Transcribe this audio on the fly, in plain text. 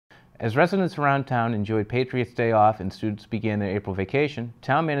As residents around town enjoyed Patriots' Day off and students began their April vacation,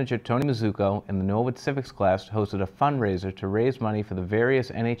 Town Manager Tony Mizuko and the Norwood Civics class hosted a fundraiser to raise money for the various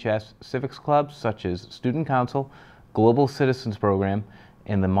NHS civics clubs such as Student Council, Global Citizens Program,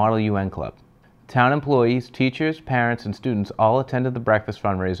 and the Model UN Club. Town employees, teachers, parents, and students all attended the breakfast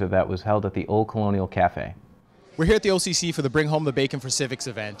fundraiser that was held at the Old Colonial Cafe. We're here at the OCC for the Bring Home the Bacon for Civics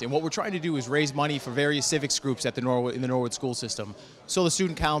event, and what we're trying to do is raise money for various civics groups at in the Norwood school system. So the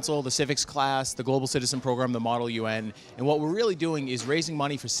Student Council, the civics class, the Global Citizen Program, the Model UN, and what we're really doing is raising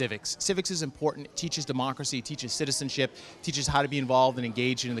money for civics. Civics is important. It teaches democracy, teaches citizenship, teaches how to be involved and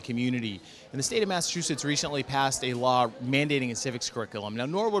engaged in the community. And the state of Massachusetts recently passed a law mandating a civics curriculum. Now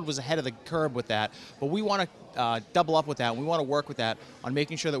Norwood was ahead of the curve with that, but we want to double up with that, and we want to work with that on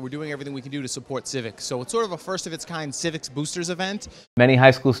making sure that we're doing everything we can do to support civics. So it's sort of a first of its kind civics boosters event. Many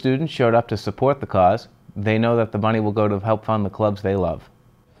high school students showed up to support the cause. They know that the money will go to help fund the clubs they love.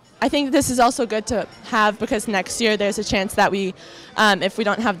 I think this is also good to have because next year there's a chance that we, if we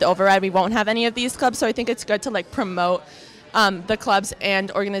don't have the override, we won't have any of these clubs. So I think it's good to promote the clubs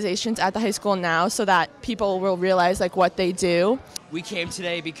and organizations at the high school now so that people will realize what they do. We came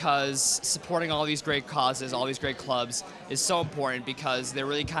today because supporting all these great causes, all these great clubs is so important because they're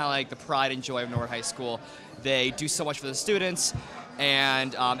really kind of like the pride and joy of Norwood High School. They do so much for the students,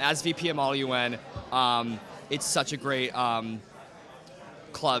 and as VP of Model UN, it's such a great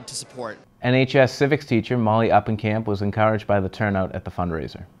club to support. NHS civics teacher Molly Uppenkamp was encouraged by the turnout at the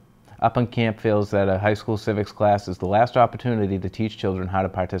fundraiser. Uppenkamp feels that a high school civics class is the last opportunity to teach children how to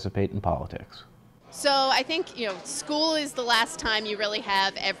participate in politics. So I think, school is the last time you really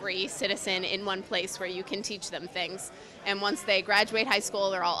have every citizen in one place where you can teach them things. And once they graduate high school,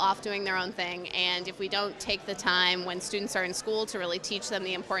 they're all off doing their own thing. And if we don't take the time when students are in school to really teach them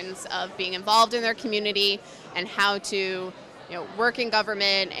the importance of being involved in their community and how to work in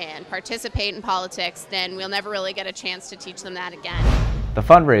government and participate in politics, then we'll never really get a chance to teach them that again. The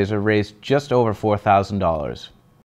fundraiser raised just over $4,000.